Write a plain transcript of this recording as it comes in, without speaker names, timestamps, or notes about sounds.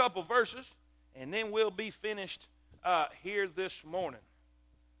couple verses, and then we'll be finished here this morning.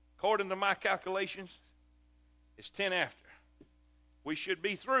 According to my calculations, it's 10 after. We should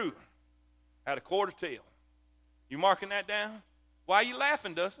be through at a quarter till. You marking that down? Why are you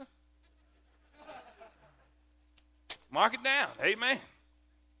laughing, Dustin? Mark it down. Amen.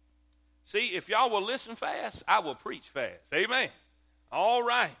 See, if y'all will listen fast, I will preach fast. Amen. All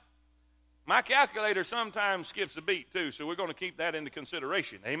right. My calculator sometimes skips a beat too, so we're going to keep that into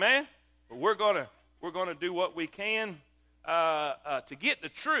consideration. Amen. But we're going to do what we can to get the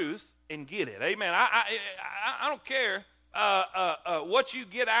truth and get it. Amen. I don't care what you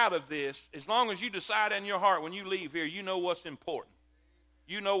get out of this, as long as you decide in your heart when you leave here, you know what's important.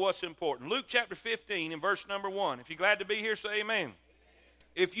 You know what's important. Luke chapter 15 and verse number 1. If you're glad to be here, say amen.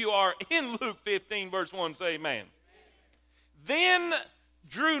 If you are in Luke 15 verse 1, say amen. Then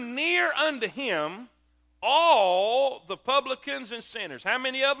drew near unto him all the publicans and sinners. How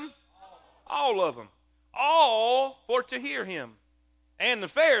many of them? All of them. All for to hear him. And the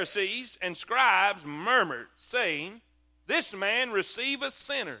Pharisees and scribes murmured, saying, This man receiveth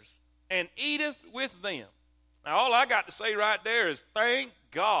sinners, and eateth with them. Now, all I got to say right there is thank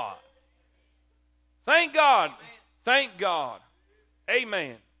God. Thank God. Thank God.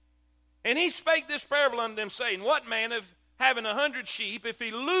 Amen. And he spake this parable unto them, saying, What man having 100 sheep, if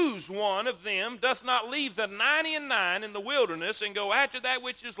he lose one of them, doth not leave the 99 in the wilderness, and go after that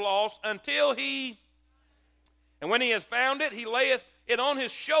which is lost, until he... And when he hath found it, he layeth it on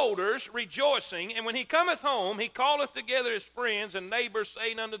his shoulders, rejoicing. And when he cometh home, he calleth together his friends and neighbors,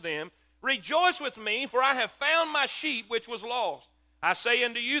 saying unto them, Rejoice with me, for I have found my sheep which was lost. I say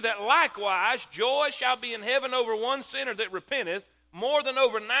unto you that likewise joy shall be in heaven over one sinner that repenteth, more than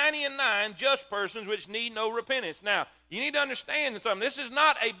over 99 just persons which need no repentance. Now, you need to understand something. This is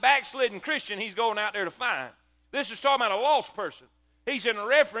not a backslidden Christian he's going out there to find. This is talking about a lost person. He's in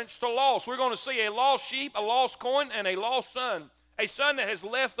reference to lost. We're going to see a lost sheep, a lost coin, and a lost son. A son that has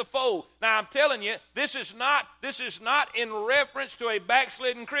left the fold. Now, I'm telling you, this is not in reference to a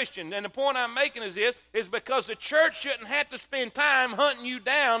backslidden Christian. And the point I'm making is because the church shouldn't have to spend time hunting you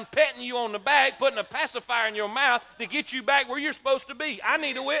down, petting you on the back, putting a pacifier in your mouth to get you back where you're supposed to be. I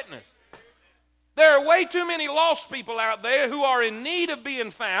need a witness. There are way too many lost people out there who are in need of being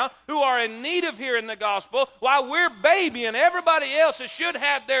found, who are in need of hearing the gospel, while we're babying everybody else that should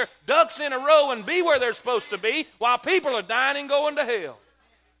have their ducks in a row and be where they're supposed to be, while people are dying and going to hell.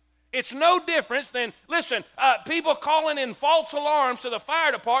 It's no difference than, listen, people calling in false alarms to the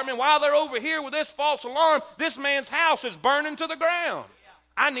fire department while they're over here with this false alarm. This man's house is burning to the ground.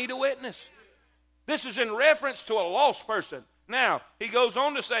 I need a witness. This is in reference to a lost person. Now, he goes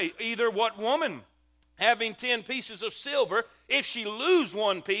on to say, either what woman, having 10 pieces of silver, if she lose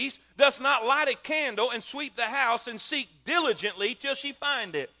one piece, doth not light a candle and sweep the house and seek diligently till she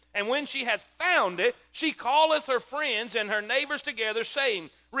find it. And when she hath found it, she calleth her friends and her neighbors together, saying,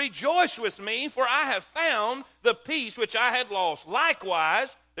 Rejoice with me, for I have found the piece which I had lost.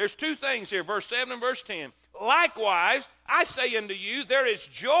 Likewise, there's two things here, verse 7 and verse 10. Likewise, I say unto you, there is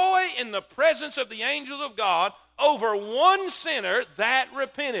joy in the presence of the angels of God over one sinner that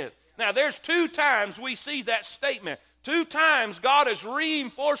repenteth. Now, there's 2 times we see that statement. 2 times God is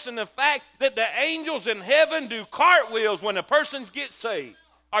reinforcing the fact that the angels in heaven do cartwheels when a person gets saved.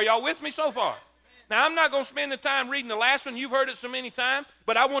 Are y'all with me so far? Now, I'm not going to spend the time reading the last one. You've heard it so many times.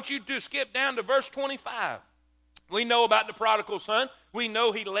 But I want you to skip down to verse 25. We know about the prodigal son. We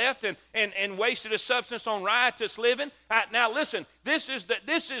know he left and wasted his substance on riotous living. Now listen, this is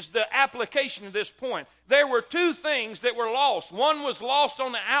the application of this point. There were 2 things that were lost. One was lost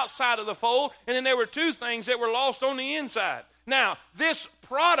on the outside of the fold, and then there were 2 things that were lost on the inside. Now, this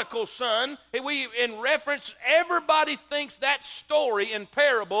prodigal son, in reference, everybody thinks that story and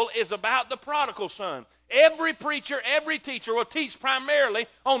parable is about the prodigal son. Every preacher, every teacher will teach primarily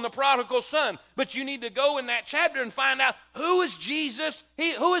on the prodigal son. But you need to go in that chapter and find out who is Jesus,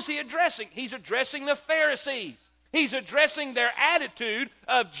 who is he addressing? He's addressing the Pharisees. He's addressing their attitude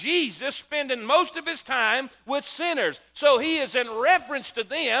of Jesus spending most of his time with sinners. So he is in reference to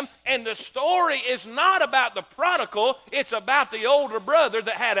them, and the story is not about the prodigal, it's about the older brother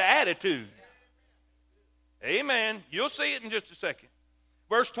that had an attitude. Amen. You'll see it in just a second.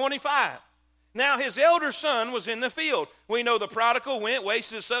 Verse 25. Now his elder son was in the field. We know the prodigal went,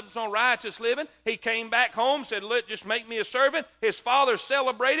 wasted his substance on riotous living. He came back home, said, "Look, just make me a servant." His father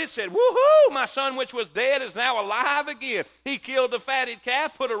celebrated, said, "Woohoo, my son which was dead is now alive again." He killed the fatted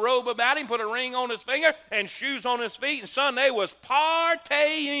calf, put a robe about him, put a ring on his finger, and shoes on his feet. And son, they was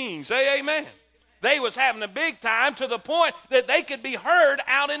partying. Say amen. They was having a big time to the point that they could be heard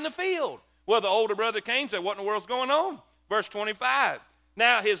out in the field. Well, the older brother came and said, "What in the world's going on?" Verse 25.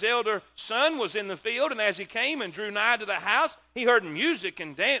 Now his elder son was in the field, and as he came and drew nigh to the house, he heard music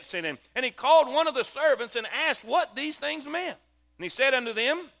and dancing, and he called one of the servants and asked what these things meant. And he said unto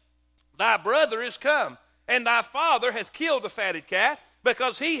them, Thy brother is come, and thy father hath killed the fatted calf,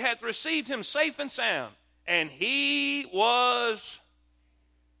 because he hath received him safe and sound. And he was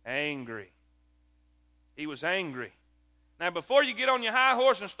angry. He was angry. Now, before you get on your high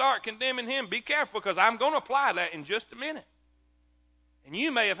horse and start condemning him, be careful, because I'm going to apply that in just a minute. And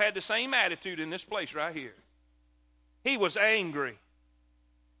you may have had the same attitude in this place right here. He was angry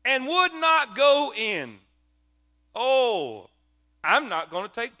and would not go in. Oh, I'm not going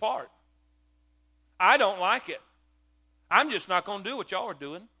to take part. I don't like it. I'm just not going to do what y'all are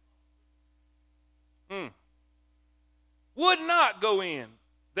doing. Would not go in.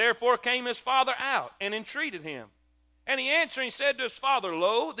 Therefore came his father out and entreated him. And he answering said to his father,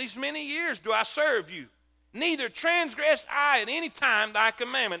 Lo, these many years do I serve you. Neither transgressed I at any time thy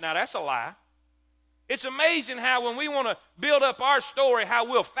commandment. Now that's a lie. It's amazing how when we want to build up our story, how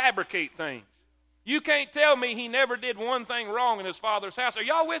we'll fabricate things. You can't tell me he never did one thing wrong in his father's house. Are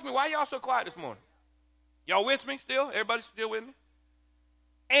y'all with me? Why are y'all so quiet this morning? Y'all with me still? Everybody still with me?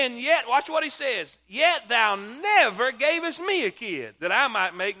 And yet, watch what he says. Yet thou never gavest me a kid, that I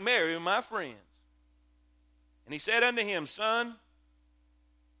might make merry with my friends. And he said unto him, Son,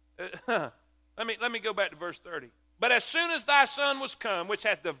 let me go back to verse 30. But as soon as thy son was come, which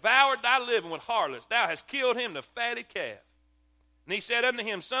hath devoured thy living with harlots, thou hast killed him the fatted calf. And he said unto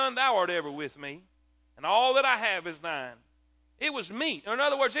him, Son, thou art ever with me, and all that I have is thine. It was meet, or in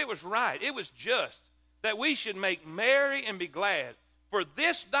other words, it was right, it was just, that we should make merry and be glad. For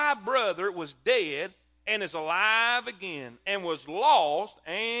this thy brother was dead and is alive again, and was lost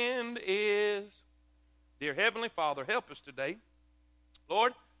and is. Dear Heavenly Father, help us today.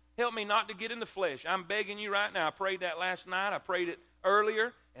 Lord, help me not to get in the flesh. I'm begging you right now. I prayed that last night. I prayed it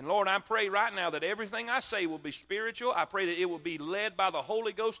earlier. And Lord, I pray right now that everything I say will be spiritual. I pray that it will be led by the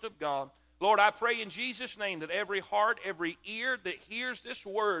Holy Ghost of God. Lord, I pray in Jesus' name that every heart, every ear that hears this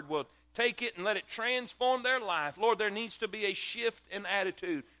word will take it and let it transform their life. Lord, there needs to be a shift in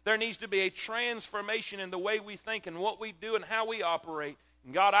attitude. There needs to be a transformation in the way we think and what we do and how we operate.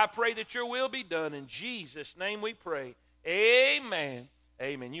 And God, I pray that your will be done. In Jesus' name we pray. Amen.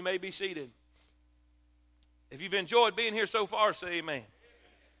 Amen. You may be seated. If you've enjoyed being here so far, say amen.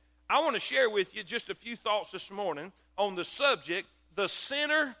 I want to share with you just a few thoughts this morning on the subject, the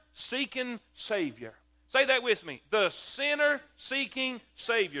sinner-seeking Savior. Say that with me. The sinner-seeking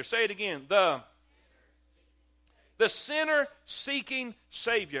Savior. Say it again. The sinner-seeking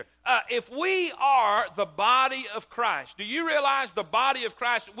Savior. If we are the body of Christ, do you realize the body of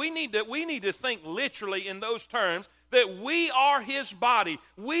Christ? We need to think literally in those terms, that we are his body.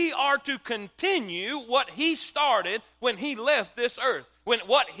 We are to continue what he started when he left this earth. When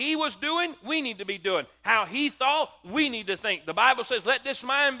what he was doing, we need to be doing. How he thought, we need to think. The Bible says, let this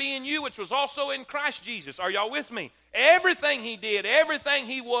mind be in you, which was also in Christ Jesus. Are y'all with me? Everything he did, everything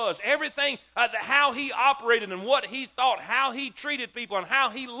he was, everything, how he operated and what he thought, how he treated people and how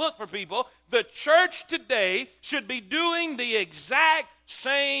he looked for people, the church today should be doing the exact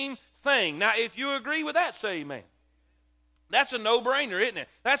same thing. Now, if you agree with that, say amen. That's a no-brainer, isn't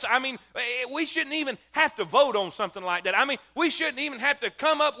it? We shouldn't even have to vote on something like that. We shouldn't even have to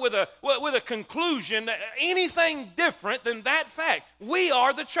come up with a conclusion, anything different than that fact. We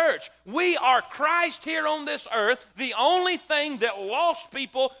are the church. We are Christ here on this earth. The only thing that lost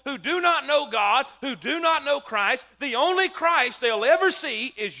people who do not know God, who do not know Christ, the only Christ they'll ever see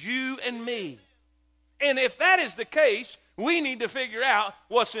is you and me. And if that is the case, we need to figure out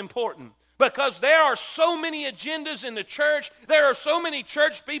what's important. Because there are so many agendas in the church. There are so many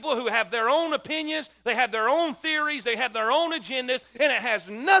church people who have their own opinions. They have their own theories. They have their own agendas. And it has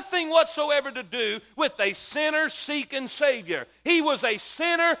nothing whatsoever to do with a sinner-seeking Savior. He was a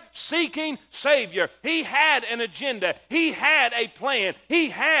sinner-seeking Savior. He had an agenda. He had a plan. He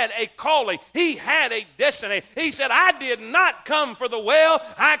had a calling. He had a destiny. He said, I did not come for the well.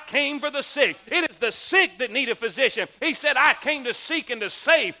 I came for the sick. It is the sick that need a physician. He said, I came to seek and to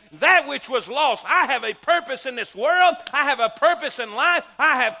save that which was lost. I have a purpose in this world. I have a purpose in life.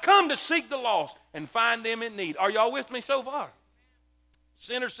 I have come to seek the lost and find them in need. Are y'all with me so far?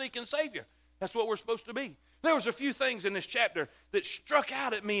 Sinner-seeking Savior. That's what we're supposed to be. There was a few things in this chapter that struck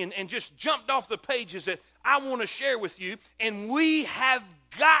out at me and just jumped off the pages that I want to share with you. And we have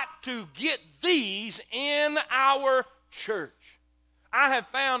got to get these in our church. I have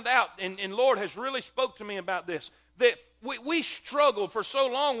found out, and Lord has really spoke to me about this, that we struggled for so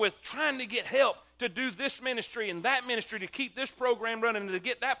long with trying to get help to do this ministry and that ministry, to keep this program running and to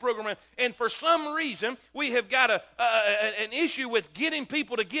get that program running. And for some reason, we have got an issue with getting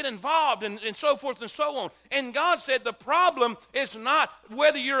people to get involved and so forth and so on. And God said the problem is not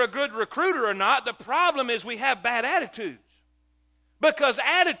whether you're a good recruiter or not. The problem is we have bad attitudes. Because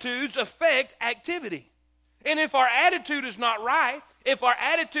attitudes affect activity. And if our attitude is not right, if our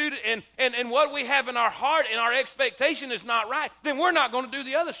attitude and what we have in our heart and our expectation is not right, then we're not going to do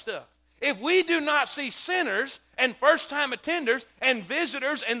the other stuff. If we do not see sinners and first-time attenders and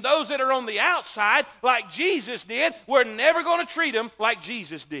visitors and those that are on the outside like Jesus did, we're never going to treat them like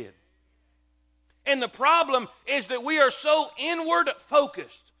Jesus did. And the problem is that we are so inward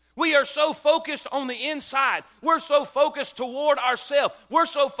focused. We are so focused on the inside. We're so focused toward ourselves. We're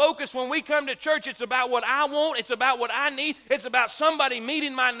so focused when we come to church, it's about what I want. It's about what I need. It's about somebody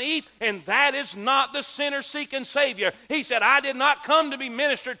meeting my needs. And that is not the sinner-seeking Savior. He said, I did not come to be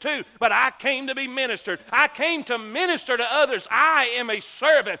ministered to, but I came to be ministered. I came to minister to others. I am a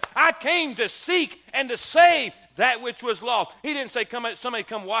servant. I came to seek and to save that which was lost. He didn't say, somebody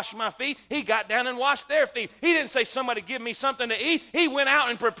come wash my feet. He got down and washed their feet. He didn't say, somebody give me something to eat. He went out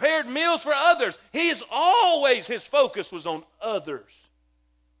and prepared meals for others. His focus was on others.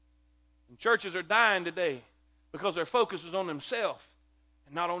 And churches are dying today because their focus is on themselves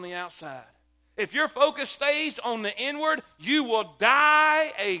and not on the outside. If your focus stays on the inward, you will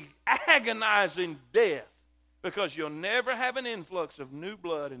die an agonizing death because you'll never have an influx of new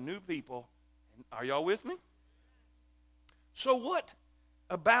blood and new people. Are y'all with me? So what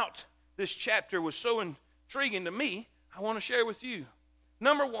about this chapter was so intriguing to me, I want to share with you.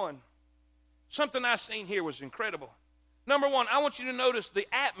 Number one, something I seen here was incredible. Number one, I want you to notice the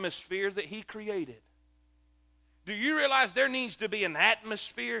atmosphere that he created. Do you realize there needs to be an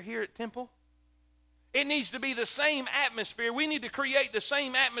atmosphere here at Temple? It needs to be the same atmosphere. We need to create the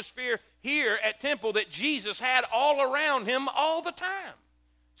same atmosphere here at Temple that Jesus had all around him all the time.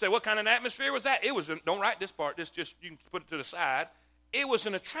 Say, what kind of atmosphere was that? It was, don't write this part, you can put it to the side. It was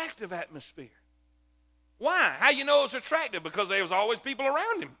an attractive atmosphere. Why? How you know it was attractive? Because there was always people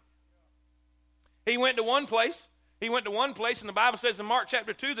around him. He went to one place, and the Bible says in Mark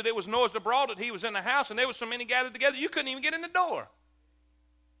chapter 2 that it was noised abroad that he was in the house, and there was so many gathered together, you couldn't even get in the door.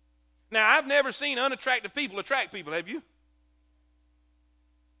 Now, I've never seen unattractive people attract people, have you?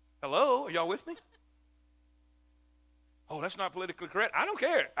 Hello? Are y'all with me? Oh, that's not politically correct. I don't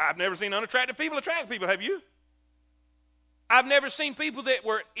care. I've never seen unattractive people attract people. Have you? I've never seen people that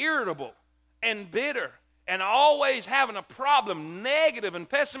were irritable and bitter and always having a problem, negative and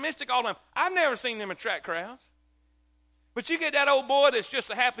pessimistic all the time. I've never seen them attract crowds. But you get that old boy that's just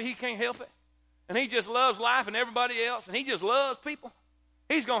so happy he can't help it, and he just loves life and everybody else, and he just loves people.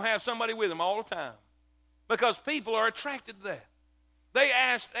 He's going to have somebody with him all the time because people are attracted to that. They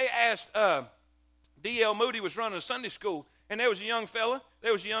asked D.L. Moody was running a Sunday school, and there was a young fella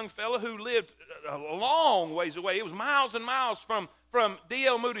who lived a long ways away. It was miles and miles from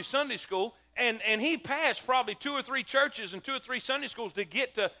D.L. Moody's Sunday school, and he passed probably 2 or 3 churches and 2 or 3 Sunday schools to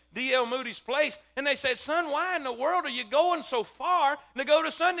get to D.L. Moody's place. And they said, son, why in the world are you going so far to go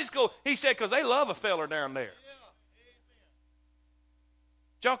to Sunday school? He said, because they love a fella down there.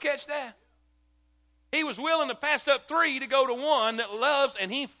 Did y'all catch that? He was willing to pass up 3 to go to one that loves,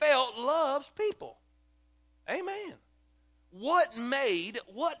 and he felt loves people. Amen. What made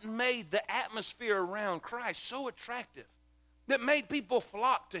the atmosphere around Christ so attractive that made people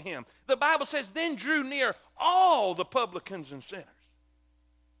flock to him? The Bible says, then drew near all the publicans and sinners.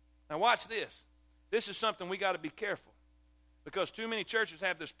 Now watch this. This is something we got to be careful because too many churches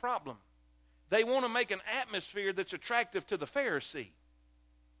have this problem. They want to make an atmosphere that's attractive to the Pharisee.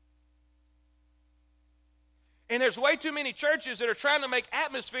 And there's way too many churches that are trying to make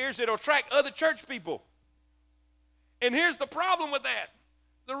atmospheres that will attract other church people. And here's the problem with that.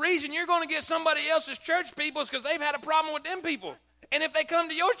 The reason you're going to get somebody else's church people is because they've had a problem with them people. And if they come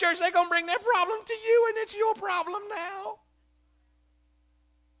to your church, they're going to bring their problem to you, and it's your problem now.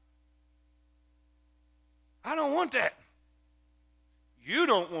 I don't want that. You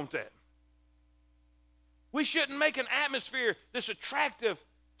don't want that. We shouldn't make an atmosphere that's attractive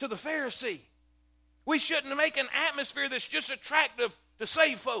to the Pharisee. We shouldn't make an atmosphere that's just attractive to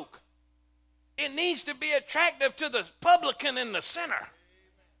saved folk. It needs to be attractive to the publican and the sinner.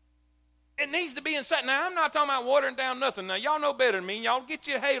 It needs to be inside. Now, I'm not talking about watering down nothing. Now, y'all know better than me. Y'all get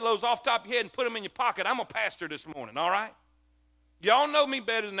your halos off the top of your head and put them in your pocket. I'm a pastor this morning, all right? Y'all know me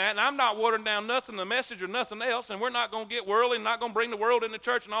better than that, and I'm not watering down nothing, the message or nothing else, and we're not going to get worldly, not going to bring the world in the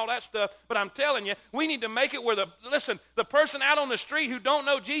church and all that stuff. But I'm telling you, we need to make it where the person out on the street who don't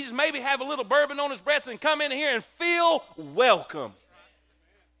know Jesus maybe have a little bourbon on his breath and come in here and feel welcome.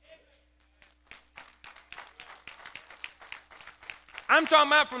 I'm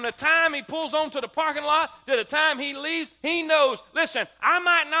talking about from the time he pulls onto the parking lot to the time he leaves, he knows, listen, I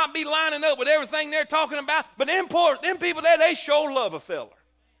might not be lining up with everything they're talking about, but them people there, they sure love a fella.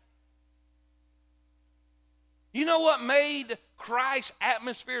 You know what made Christ's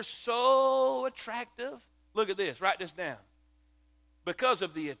atmosphere so attractive? Look at this. Write this down. Because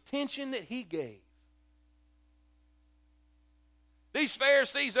of the attention that he gave. These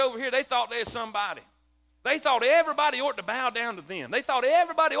Pharisees over here, they thought they were somebody. They thought everybody ought to bow down to them. They thought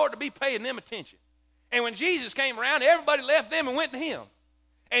everybody ought to be paying them attention. And when Jesus came around, everybody left them and went to him.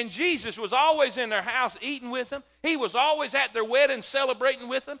 And Jesus was always in their house eating with them. He was always at their wedding celebrating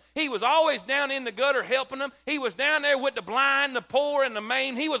with them. He was always down in the gutter helping them. He was down there with the blind, the poor, and the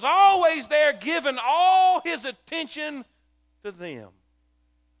maimed. He was always there giving all his attention to them.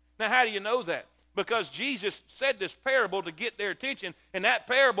 Now, how do you know that? Because Jesus said this parable to get their attention. And that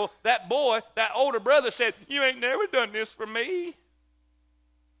parable, that boy, that older brother said, you ain't never done this for me.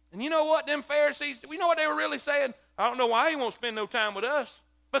 And you know what them Pharisees, you know what they were really saying? I don't know why he won't spend no time with us.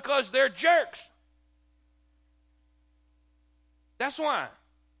 Because they're jerks. That's why.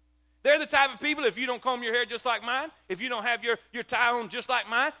 They're the type of people, if you don't comb your hair just like mine, if you don't have your tie on just like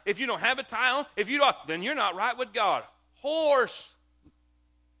mine, if you don't have a tie on, if you don't, then you're not right with God. Horse.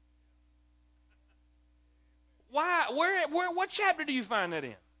 Why? What chapter do you find that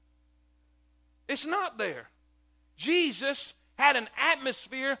in? It's not there. Jesus had an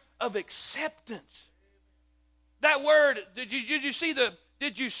atmosphere of acceptance. That word, did you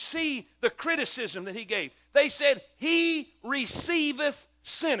see the criticism that he gave? They said, he receiveth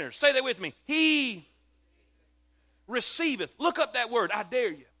sinners. Say that with me. He receiveth. Look up that word. I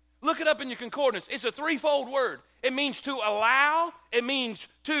dare you. Look it up in your concordance. It's a threefold word. It means to allow, it means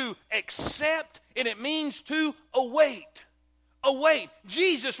to accept, and it means to await. Await.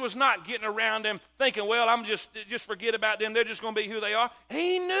 Jesus was not getting around them thinking, well, I'm just forget about them. They're just going to be who they are.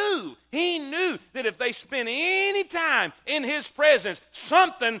 He knew that if they spent any time in his presence,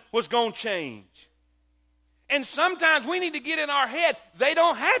 something was going to change. And sometimes we need to get in our head, they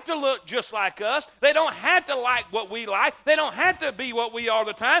don't have to look just like us. They don't have to like what we like. They don't have to be what we are all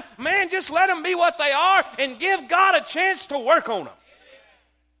the time. Man, just let them be what they are and give God a chance to work on them.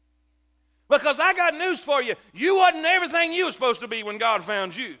 Because I got news for you. You wasn't everything you were supposed to be when God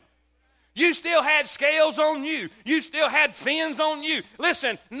found you. You still had scales on you. You still had fins on you.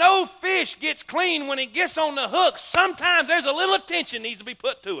 Listen, no fish gets clean when it gets on the hook. Sometimes there's a little attention needs to be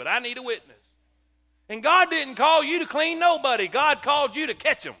put to it. I need a witness. And God didn't call you to clean nobody. God called you to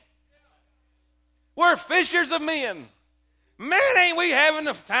catch them. We're fishers of men. Man, ain't we having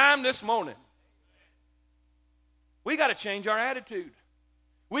enough time this morning. We got to change our attitude.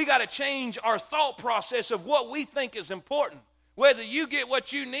 We got to change our thought process of what we think is important. Whether you get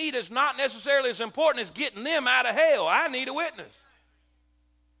what you need is not necessarily as important as getting them out of hell. I need a witness.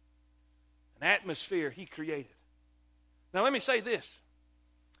 An atmosphere he created. Now let me say this.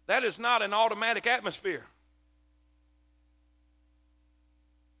 That is not an automatic atmosphere.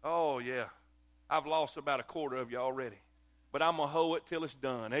 Oh yeah. I've lost about a quarter of you already. But I'm going to hoe it till it's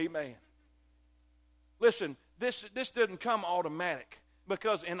done. Amen. Listen, this doesn't come automatic.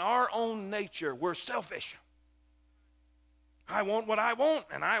 Because in our own nature, we're selfish. I want what I want,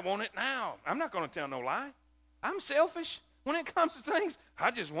 and I want it now. I'm not going to tell no lie. I'm selfish. When it comes to things,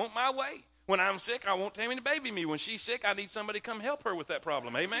 I just want my way. When I'm sick, I want Tammy to baby me. When she's sick, I need somebody to come help her with that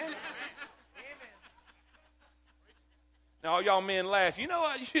problem. Amen? Amen. Now, all y'all men laugh. You know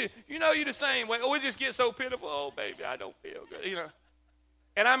what? You're the same way. Oh, we just get so pitiful. Oh, baby, I don't feel good. You know.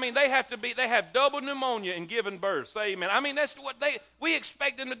 And I mean, they have double pneumonia in giving birth. Say amen. I mean, that's what we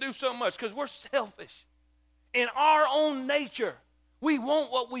expect them to do so much because we're selfish. In our own nature, we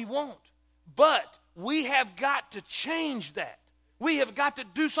want what we want. But we have got to change that. We have got to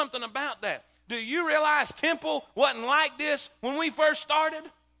do something about that. Do you realize Temple wasn't like this when we first started?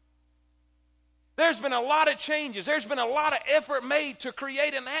 There's been a lot of changes. There's been a lot of effort made to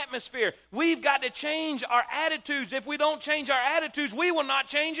create an atmosphere. We've got to change our attitudes. If we don't change our attitudes, we will not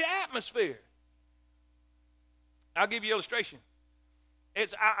change the atmosphere. I'll give you an illustration.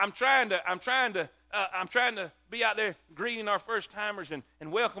 I'm trying to be out there greeting our first timers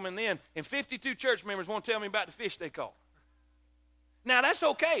and welcoming them. And 52 church members won't tell me about the fish they caught. Now, that's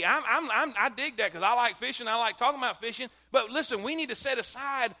okay. I dig that because I like fishing. I like talking about fishing. But listen, we need to set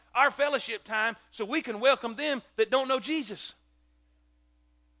aside our fellowship time so we can welcome them that don't know Jesus.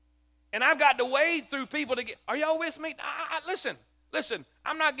 And I've got to wade through people to get, are y'all with me? Listen,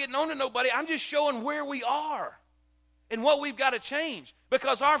 I'm not getting on to nobody. I'm just showing where we are and what we've got to change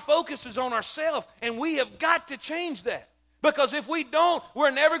because our focus is on ourselves, and we have got to change that. Because if we don't,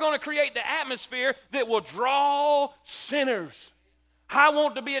 we're never going to create the atmosphere that will draw sinners. I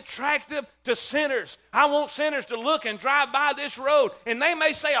want to be attractive to sinners. I want sinners to look and drive by this road. And they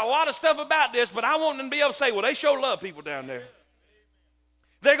may say a lot of stuff about this, but I want them to be able to say, well, they sure love people down there.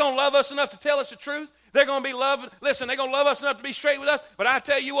 They're going to love us enough to tell us the truth. They're going to be loving. Listen, they're going to love us enough to be straight with us. But I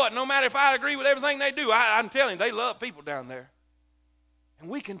tell you what, no matter if I agree with everything they do, I'm telling you, they love people down there. And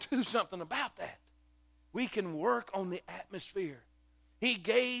we can do something about that. We can work on the atmosphere. He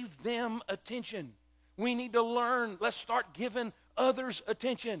gave them attention. We need to learn. Let's start giving others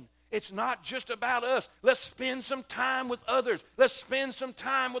attention. It's not just about us. Let's spend some time with others. Let's spend some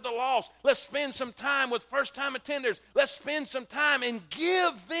time with the lost. Let's spend some time with first-time attenders. Let's spend some time and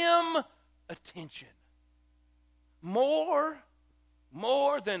give them attention. More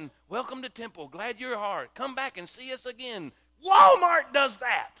than welcome to Temple, glad you're here. Come back and see us again. Walmart does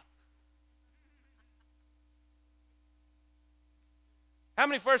that. How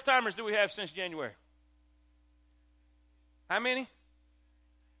many first-timers do we have since January? How many?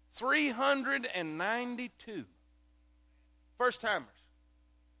 392 first-timers.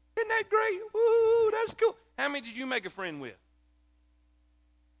 Isn't that great? Woo, that's cool. How many did you make a friend with?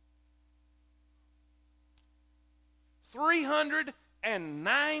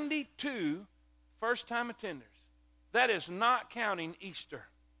 392 first-time attenders. That is not counting Easter,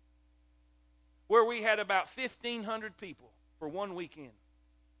 where we had about 1,500 people for one weekend.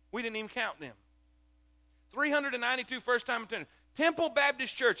 We didn't even count them. 392 first-time attenders. Temple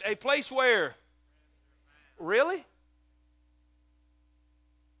Baptist Church, a place where? Really?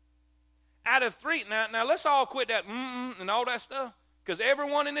 Out of three, now let's all quit that and all that stuff, because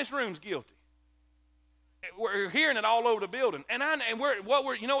everyone in this room is guilty. We're hearing it all over the building, and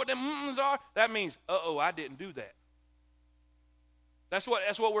you know what them are? That means, I didn't do that. That's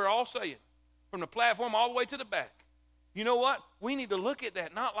what we're all saying, from the platform all the way to the back. You know what? We need to look at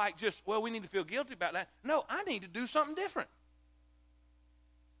that, not like just, we need to feel guilty about that. No, I need to do something different.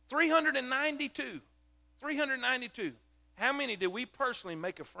 392. How many did we personally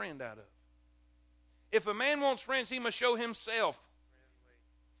make a friend out of? If a man wants friends, he must show himself.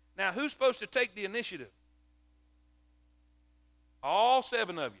 Now, who's supposed to take the initiative? All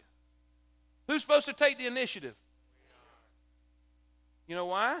 7 of you. Who's supposed to take the initiative? You know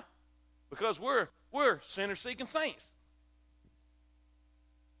why? Because we're sinner-seeking saints.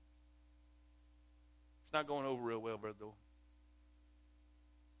 It's not going over real well, Brother Doyle.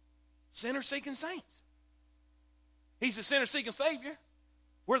 Sinner-seeking saints. He's the sinner-seeking Savior.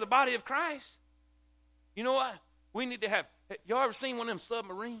 We're the body of Christ. You know what? We need to have, y'all ever seen one of them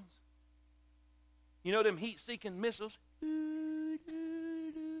submarines? You know them heat-seeking missiles? We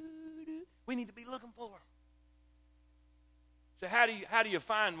need to be looking for them. So how do you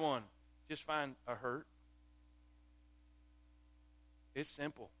find one? Just find a hurt. It's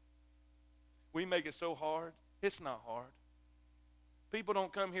simple. We make it so hard. It's not hard. People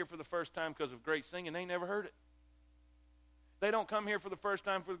don't come here for the first time because of great singing. They never heard it. They don't come here for the first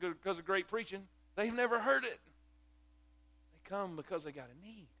time because of great preaching. They've never heard it. They come because they got a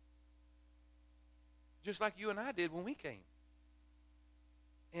need. Just like you and I did when we came.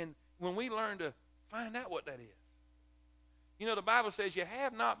 And when we learn to find out what that is. You know, the Bible says you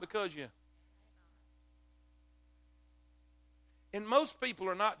have not because you... And most people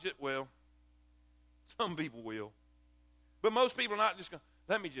are not just, some people will. But most people are not just going,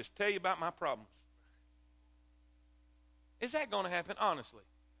 let me just tell you about my problems. Is that going to happen? Honestly.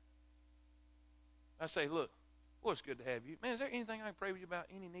 I say, look, it's good to have you. Man, is there anything I can pray with you about?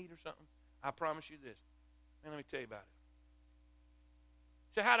 Any need or something? I promise you this. Man, let me tell you about it.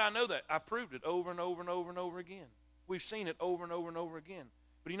 So how do I know that? I proved it over and over and over and over again. We've seen it over and over and over again.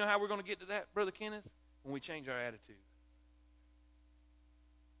 But you know how we're going to get to that, Brother Kenneth? When we change our attitude.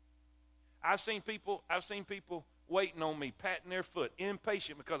 I've seen people waiting on me, patting their foot,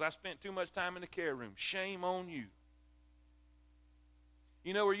 impatient because I spent too much time in the care room. Shame on you.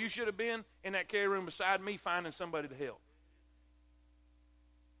 You know where you should have been? In that care room beside me, finding somebody to help.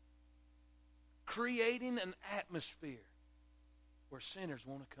 Creating an atmosphere where sinners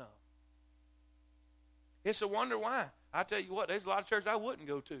want to come. It's a wonder why. I tell you what, there's a lot of churches I wouldn't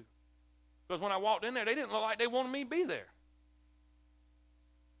go to. Because when I walked in there, they didn't look like they wanted me to be there.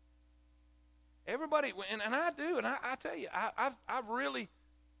 Everybody, and I do, and I tell you, I've really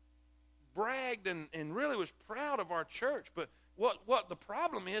bragged and really was proud of our church. But what the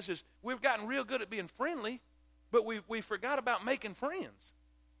problem is we've gotten real good at being friendly, but we forgot about making friends.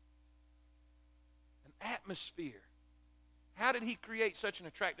 An atmosphere. How did he create such an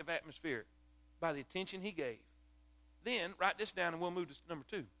attractive atmosphere? By the attention he gave. Then, write this down and we'll move to number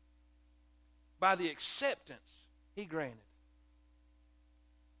 2. By the acceptance he granted.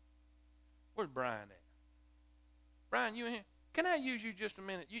 Where's Brian at? Brian, you in here? can I use you just a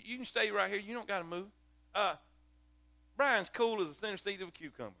minute? You can stay right here. You don't got to move. Brian's cool as a center seat of a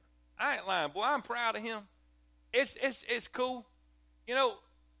cucumber. I ain't lying, boy. I'm proud of him. It's cool. You know,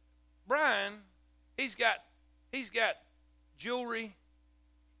 Brian, he's got jewelry.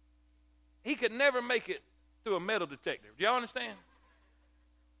 He could never make it through a metal detector. Do y'all understand?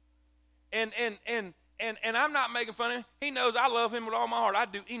 And I'm not making fun of him. He knows I love him with all my heart.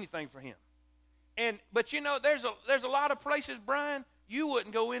 I'd do anything for him. But you know, there's a lot of places, Brian, you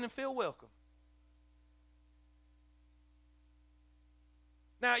wouldn't go in and feel welcome.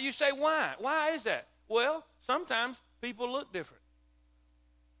 Now you say, why? Why is that? Well, sometimes people look different.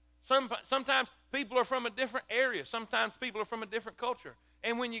 Sometimes people are from a different area. Sometimes people are from a different culture.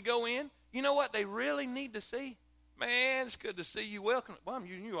 And when you go in, you know what they really need to see? Man, it's good to see you. Welcome. Well, I'm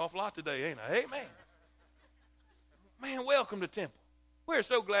using you an awful lot today, ain't I? Amen. Man, welcome to Temple. We're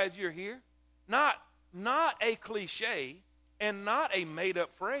so glad you're here. Not a cliche and not a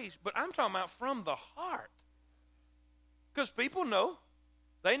made-up phrase, but I'm talking about from the heart. Because people know.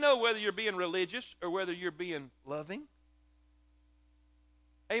 They know whether you're being religious or whether you're being loving.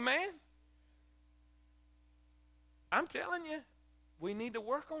 Amen? I'm telling you, we need to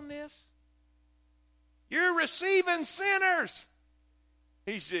work on this. You're receiving sinners.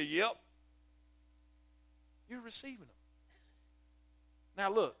 He said, yep. You're receiving them.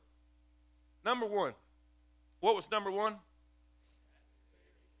 Now look, number one. What was number one?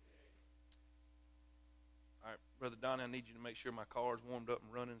 All right, Brother Donnie, I need you to make sure my car is warmed up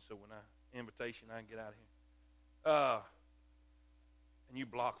and running so when invitation, I can get out of here. And you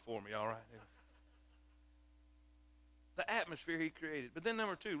block for me, all right? The atmosphere he created. But then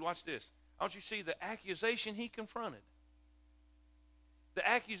number two, watch this. I want you to see the accusation he confronted. The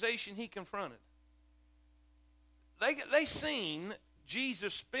accusation he confronted. They seen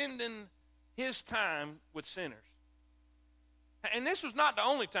Jesus spending his time with sinners. And this was not the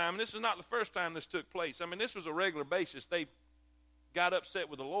only time. This is not the first time this took place. I mean, this was a regular basis. They got upset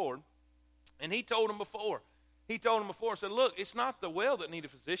with the Lord. And he told them before. Said, look, it's not the well that need a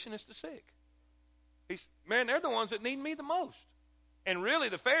physician, it's the sick. Man, they're the ones that need me the most. And really,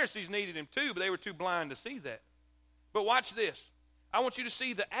 the Pharisees needed him too, but they were too blind to see that. But watch this. I want you to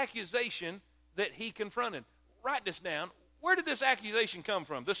see the accusation that he confronted. Write this down. Where did this accusation come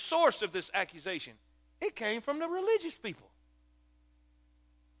from? The source of this accusation. It came from the religious people.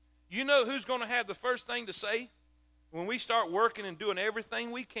 You know who's going to have the first thing to say when we start working and doing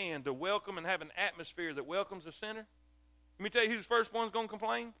everything we can to welcome and have an atmosphere that welcomes a sinner? Let me tell you who's the first one's going to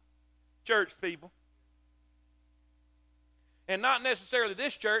complain. Church people. And not necessarily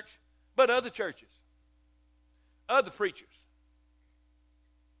this church, but other churches. Other preachers.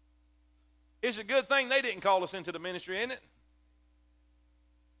 It's a good thing they didn't call us into the ministry, isn't it?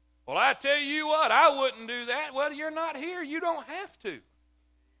 Well, I tell you what, I wouldn't do that. Well, you're not here. You don't have to.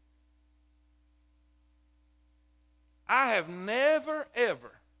 I have never,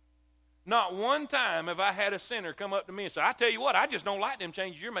 ever, not one time have I had a sinner come up to me and say, I tell you what, I just don't like them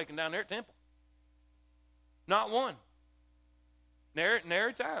changes you're making down there at Temple. Not one.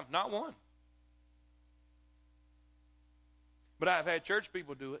 Nary time. Not one. But I've had church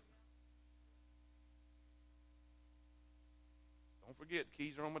people do it. Don't forget, the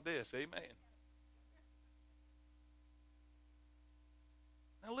keys are on my desk. Amen.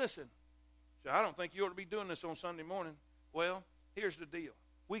 Now listen. So I don't think you ought to be doing this on Sunday morning. Well, here's the deal.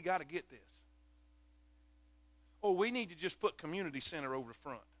 We got to get this. Oh, we need to just put community center over the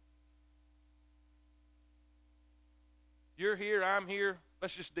front. You're here, I'm here.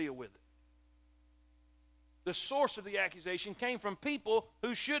 Let's just deal with it. The source of the accusation came from people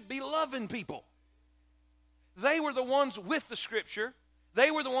who should be loving people. They were the ones with the Scripture. They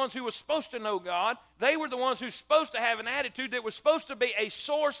were the ones who were supposed to know God. They were the ones who were supposed to have an attitude that was supposed to be a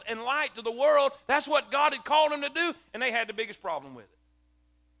source and light to the world. That's what God had called them to do, and they had the biggest problem with it.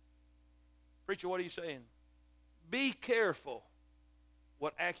 Preacher, what are you saying? Be careful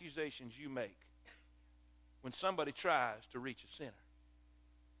what accusations you make when somebody tries to reach a sinner.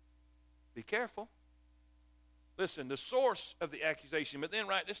 Be careful. Listen, the source of the accusation, but then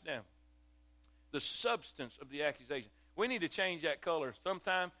write this down. The substance of the accusation. We need to change that color.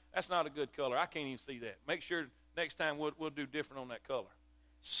 Sometime that's not a good color. I can't even see that. Make sure next time we'll do different on that color.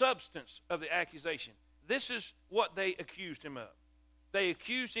 Substance of the accusation. This is what they accused him of. They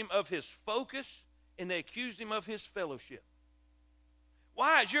accused him of his focus, and they accused him of his fellowship.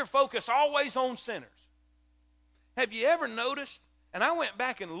 Why is your focus always on sinners? Have you ever noticed, and I went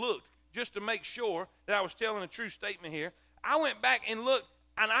back and looked just to make sure that I was telling a true statement here. I went back and looked,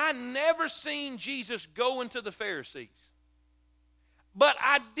 and I never seen Jesus go into the Pharisees. But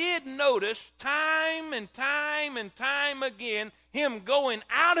I did notice time and time and time again him going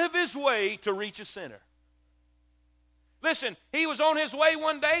out of his way to reach a sinner. Listen, he was on his way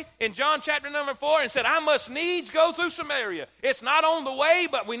one day in John chapter number 4 and said, I must needs go through Samaria. It's not on the way,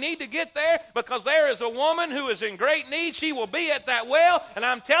 but we need to get there because there is a woman who is in great need. She will be at that well, and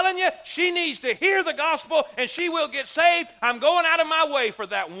I'm telling you, she needs to hear the gospel and she will get saved. I'm going out of my way for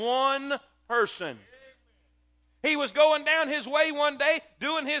that one person. He was going down his way one day,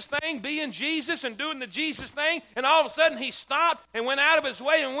 doing his thing, being Jesus and doing the Jesus thing, and all of a sudden he stopped and went out of his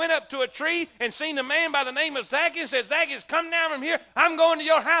way and went up to a tree and seen a man by the name of Zacchaeus. Said, Zacchaeus, come down from here. I'm going to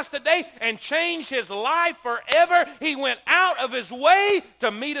your house today, and changed his life forever. He went out of his way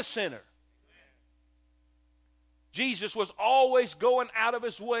to meet a sinner. Jesus was always going out of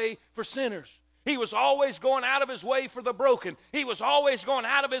his way for sinners. He was always going out of his way for the broken. He was always going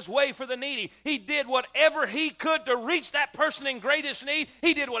out of his way for the needy. He did whatever he could to reach that person in greatest need.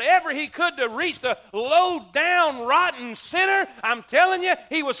 He did whatever he could to reach the low-down, rotten sinner. I'm telling you,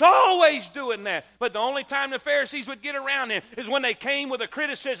 he was always doing that. But the only time the Pharisees would get around him is when they came with a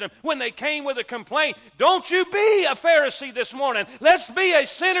criticism, when they came with a complaint. Don't you be a Pharisee this morning. Let's be a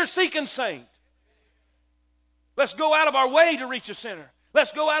sinner-seeking saint. Let's go out of our way to reach a sinner.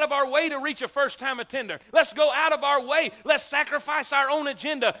 Let's go out of our way to reach a first-time attender. Let's go out of our way. Let's sacrifice our own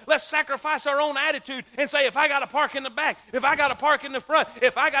agenda. Let's sacrifice our own attitude and say, if I got to park in the back, if I got to park in the front,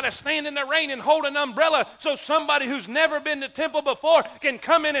 if I got to stand in the rain and hold an umbrella so somebody who's never been to temple before can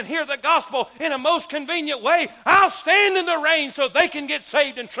come in and hear the gospel in a most convenient way, I'll stand in the rain so they can get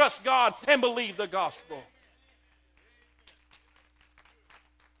saved and trust God and believe the gospel.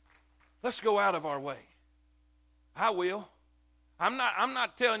 Let's go out of our way. I will. I'm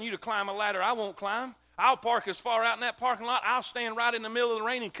not telling you to climb a ladder I won't climb. I'll park as far out in that parking lot. I'll stand right in the middle of the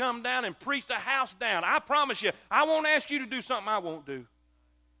rain and come down and preach the house down. I promise you, I won't ask you to do something I won't do.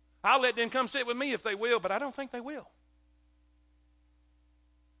 I'll let them come sit with me if they will, but I don't think they will.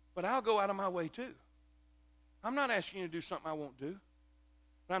 But I'll go out of my way too. I'm not asking you to do something I won't do.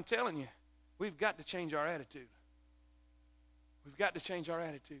 But I'm telling you, we've got to change our attitude. We've got to change our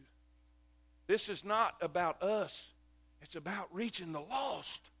attitude. This is not about us. It's about reaching the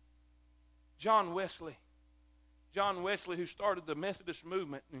lost. John Wesley, who started the Methodist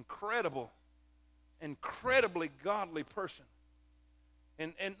movement, incredibly godly person.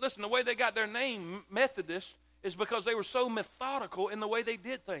 And listen, the way they got their name, Methodist, is because they were so methodical in the way they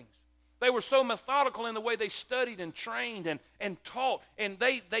did things. They were so methodical in the way they studied and trained and taught, and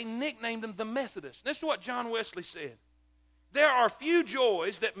they nicknamed them the Methodists. This is what John Wesley said. There are few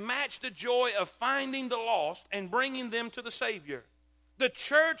joys that match the joy of finding the lost and bringing them to the Savior. The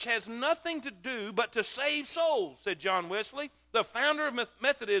church has nothing to do but to save souls, said John Wesley, the founder of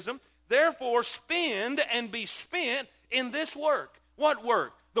Methodism. Therefore, spend and be spent in this work. What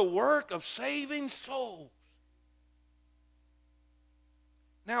work? The work of saving souls.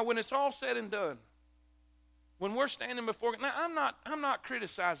 Now, when it's all said and done, when we're standing before, now I'm not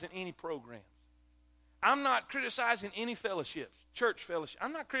criticizing any program. I'm not criticizing any fellowships, church fellowship.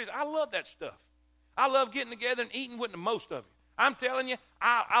 I'm not criticizing. I love that stuff. I love getting together and eating with the most of you. I'm telling you,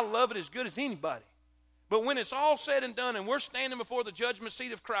 I love it as good as anybody. But when it's all said and done and we're standing before the judgment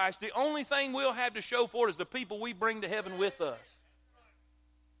seat of Christ, the only thing we'll have to show for it is the people we bring to heaven with us.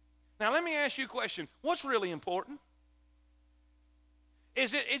 Now, let me ask you a question. What's really important?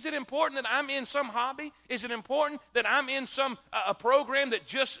 Is it important that I'm in some hobby? Is it important that I'm in some a program that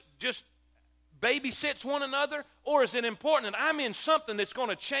just babysits one another? Or is it important that I'm in something that's going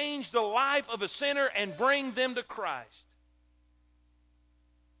to change the life of a sinner and bring them to Christ?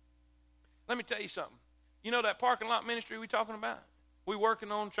 Let me tell you something. You know that parking lot ministry we're talking about? We're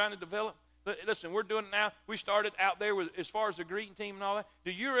working on trying to develop. Listen, we're doing it now. We started out there with, as far as the greeting team and all that.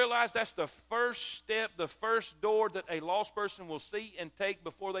 Do you realize that's the first step, the first door that a lost person will see and take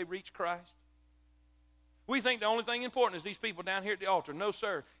before they reach Christ? We think the only thing important is these people down here at the altar. No,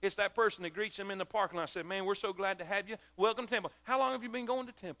 sir. It's that person that greets them in the parking lot and said, man, we're so glad to have you. Welcome to Temple. How long have you been going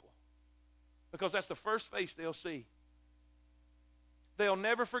to Temple? Because that's the first face they'll see. They'll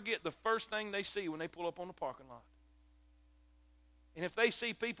never forget the first thing they see when they pull up on the parking lot. And if they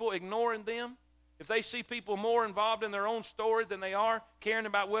see people ignoring them, if they see people more involved in their own story than they are caring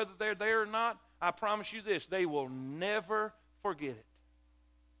about whether they're there or not, I promise you this, they will never forget it.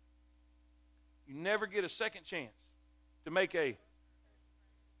 You never get a second chance to make a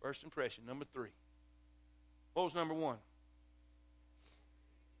first impression. Number 3. What was number 1?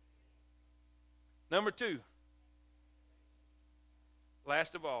 Number 2.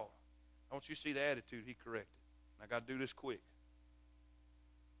 Last of all, I want you to see the attitude he corrected. I got to do this quick.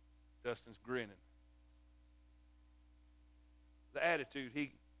 Dustin's grinning. The the attitude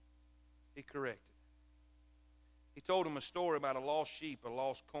he corrected. He told him a story about a lost sheep, a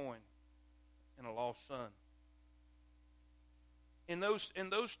lost coin, and a lost son. In those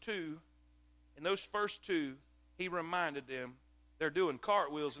first two, he reminded them they're doing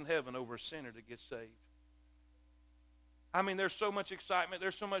cartwheels in heaven over a sinner to get saved. I mean, there's so much excitement,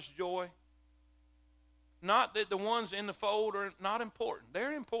 there's so much joy. Not that the ones in the fold are not important.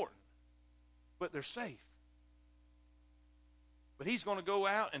 They're important, but they're safe. But he's going to go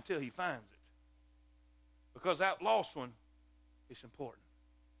out until he finds it. Because that lost one is important.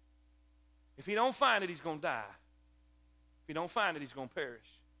 If he don't find it, he's going to die. If he don't find it, he's going to perish.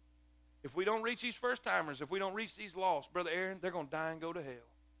 If we don't reach these first-timers, if we don't reach these lost, Brother Aaron, they're going to die and go to hell.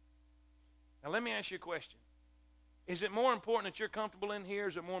 Now, let me ask you a question. Is it more important that you're comfortable in here, or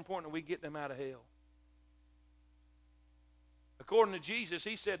is it more important that we get them out of hell? According to Jesus,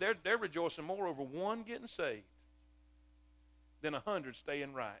 he said they're rejoicing more over one getting saved than 100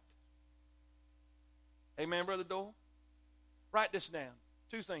 staying right. Amen, Brother Dole? Write this down.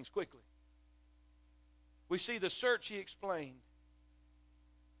 Two things quickly. We see the search he explained.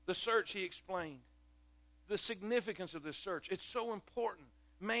 The search he explained. The significance of this search. It's so important.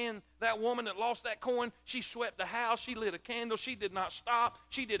 Man, that woman that lost that coin, she swept the house, she lit a candle, she did not stop,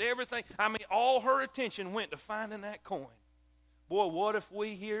 she did everything. I mean, all her attention went to finding that coin. Boy, what if we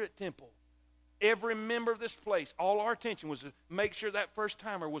here at Temple, every member of this place, all our attention was to make sure that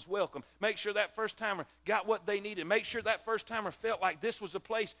first-timer was welcome, make sure that first-timer got what they needed, make sure that first-timer felt like this was a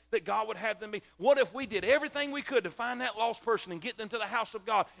place that God would have them be. What if we did everything we could to find that lost person and get them to the house of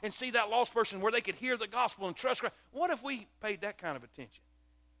God and see that lost person where they could hear the gospel and trust Christ? What if we paid that kind of attention?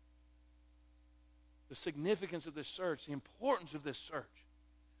 The significance of this search, the importance of this search.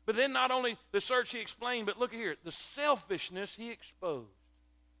 But then not only the search he explained, but look here, the selfishness he exposed.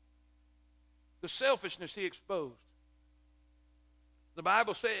 The selfishness he exposed. The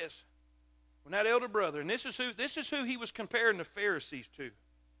Bible says, when that elder brother, and this is who he was comparing the Pharisees to.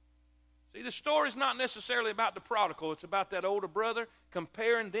 See, the story is not necessarily about the prodigal. It's about that older brother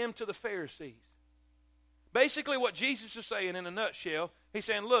comparing them to the Pharisees. Basically what Jesus is saying in a nutshell, he's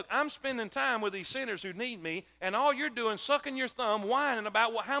saying, look, I'm spending time with these sinners who need me, and all you're doing is sucking your thumb, whining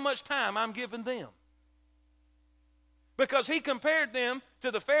about how much time I'm giving them. Because he compared them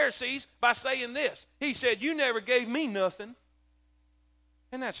to the Pharisees by saying this. He said, you never gave me nothing.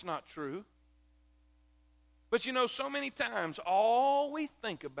 And that's not true. But you know, so many times, all we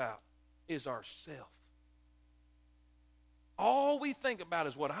think about is ourself. All we think about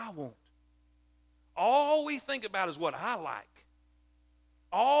is what I want. All we think about is what I like.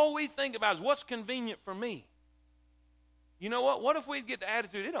 All we think about is what's convenient for me. You know what? What if we get the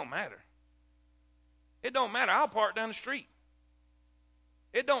attitude, it don't matter. It don't matter. I'll park down the street.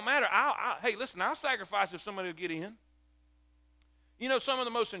 It don't matter. Hey, listen, I'll sacrifice if somebody will get in. You know, some of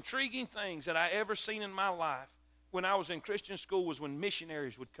the most intriguing things that I ever seen in my life when I was in Christian school was when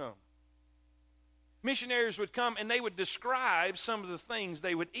missionaries would come. Missionaries would come and they would describe some of the things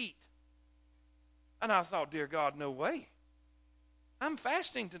they would eat. And I thought, dear God, no way. I'm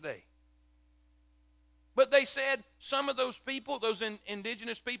fasting today. But they said some of those people, those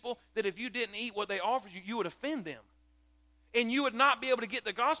indigenous people, that if you didn't eat what they offered you, you would offend them. And you would not be able to get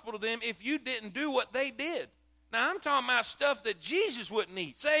the gospel to them if you didn't do what they did. Now, I'm talking about stuff that Jesus wouldn't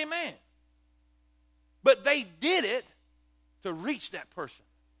eat. Say amen. But they did it to reach that person.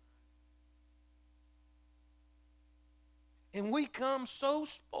 And we come so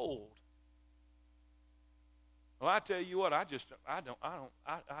spoiled. Well, I tell you what, that's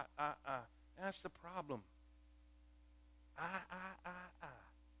the problem.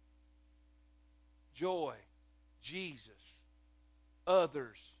 Joy, Jesus,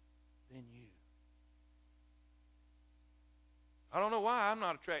 others than you. I don't know why I'm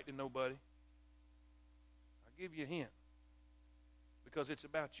not attracting nobody. I'll give you a hint. Because it's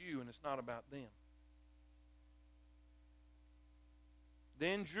about you and it's not about them.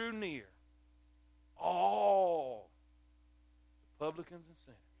 Then drew near all the publicans and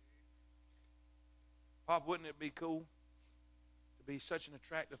sinners. Pop, wouldn't it be cool to be such an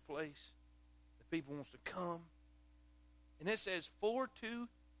attractive place that people wants to come? And it says, for to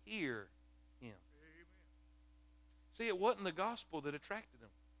hear him. Amen. See, it wasn't the gospel that attracted them.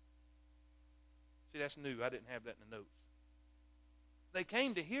 See, that's new. I didn't have that in the notes. They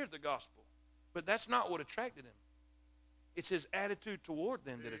came to hear the gospel, but that's not what attracted them. It's his attitude toward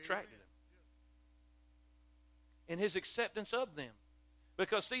them that attracted him. And his acceptance of them.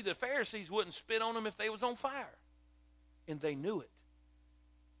 Because, see, the Pharisees wouldn't spit on them if they was on fire. And they knew it.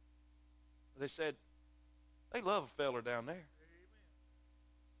 They said, they love a feller down there. Amen.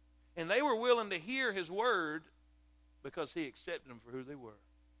 And they were willing to hear his word because he accepted them for who they were.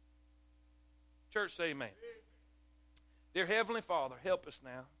 Church, say amen. Dear Heavenly Father, help us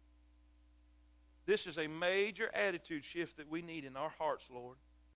now. This is a major attitude shift that we need in our hearts, Lord.